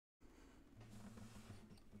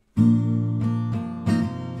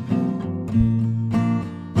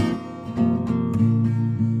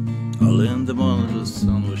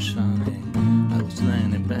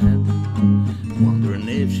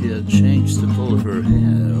all of her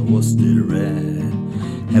hair was still red.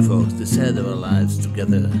 Half of the set of our lives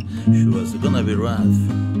together, she was gonna be rough.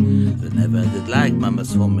 They never did like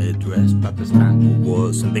Mama's homemade dress. Papa's tango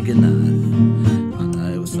wasn't big enough. And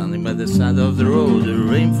I was standing by the side of the road, the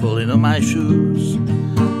rain falling on my shoes,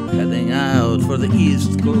 heading out for the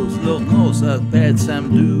East Coast. Lord knows I've paid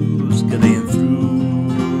some dues, getting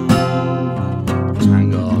through,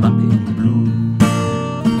 tangled up in blue.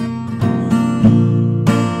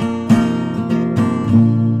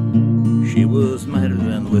 She was married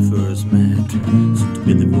when we first met, soon to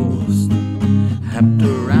be divorced. Helped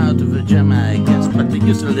her out of a jam, I guess, but we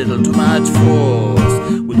used a little too much force.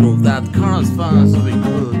 We drove that car as fast as we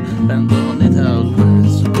could, bend on it out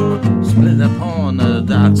west. Split upon a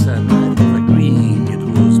dark side night, agreeing it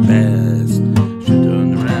was best. She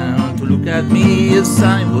turned around to look at me as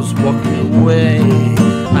I was walking away.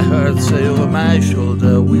 I heard say over my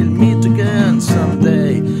shoulder, we'll meet again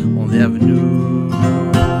someday on the avenue.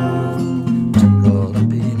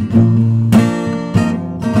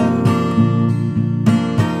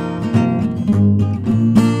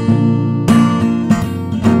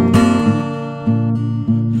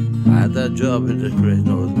 A job in the great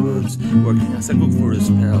North Woods, working as a cook for a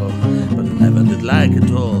spell, but I never did like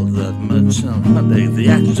it all that much. On Monday the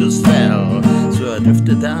axe just fell, so I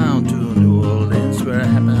drifted down to New Orleans, where I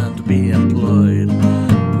happened to be employed,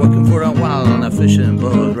 working for a while on a fishing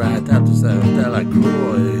boat right out to South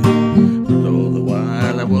Delacroix. But all the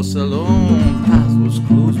while I was alone, the past was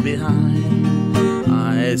close behind.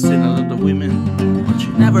 I seen a lot of women, but she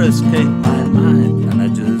never escaped my mind, and I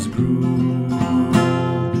just grew.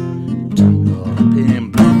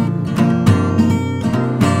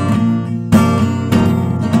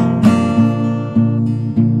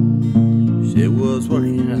 She was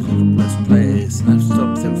working at a hopeless place, and I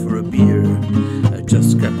stopped him for a beer. I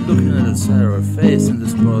just kept looking at her face in the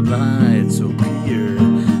spotlight so clear.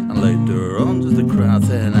 And later on to the crowd,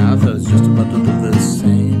 and I was just about to do the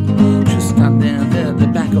same. She's standing there at the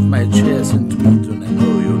back of my chest, and to me, don't I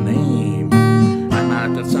know your name? I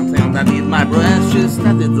muttered something underneath my breath. She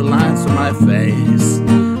studied the lines on my face.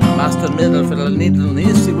 I must admit I felt a little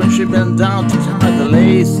uneasy when she bent down to tie the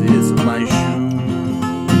laces of my shoe.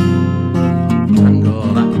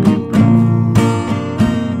 Tangled up in blue.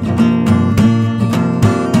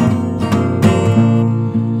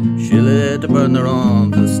 She lit a burner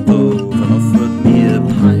on the stove and offered me a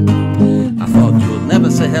pipe. I thought you'd never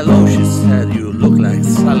say hello, she said, you look like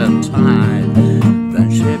silent time. Then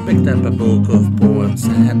she picked up a book of poems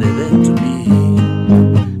and handed it to me,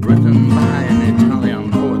 written by an Italian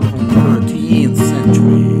poet from the 13th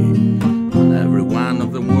century. And every one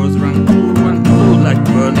of them was run cool and blue like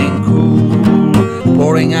burning coal,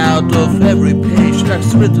 pouring out of every page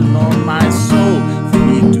that's written on my soul, from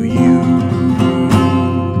me to you.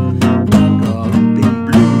 Tangled up in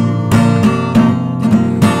blue.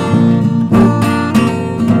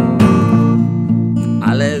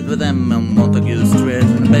 I lived with them on Montague Street,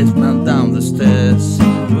 in the basement down the stairs.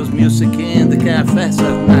 There was music in the cafes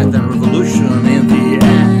at night and revolution in the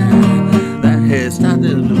air. Then he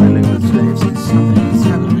started dwelling with slaves and something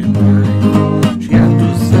inside of him. She had to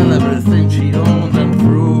sell everything she owned and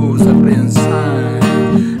froze up inside.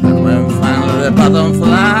 And when finally the bottom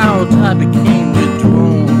fell out, I became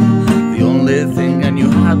withdrawn. The only thing I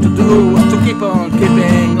knew how to do was to keep on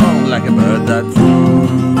keeping on, like a bird that flew.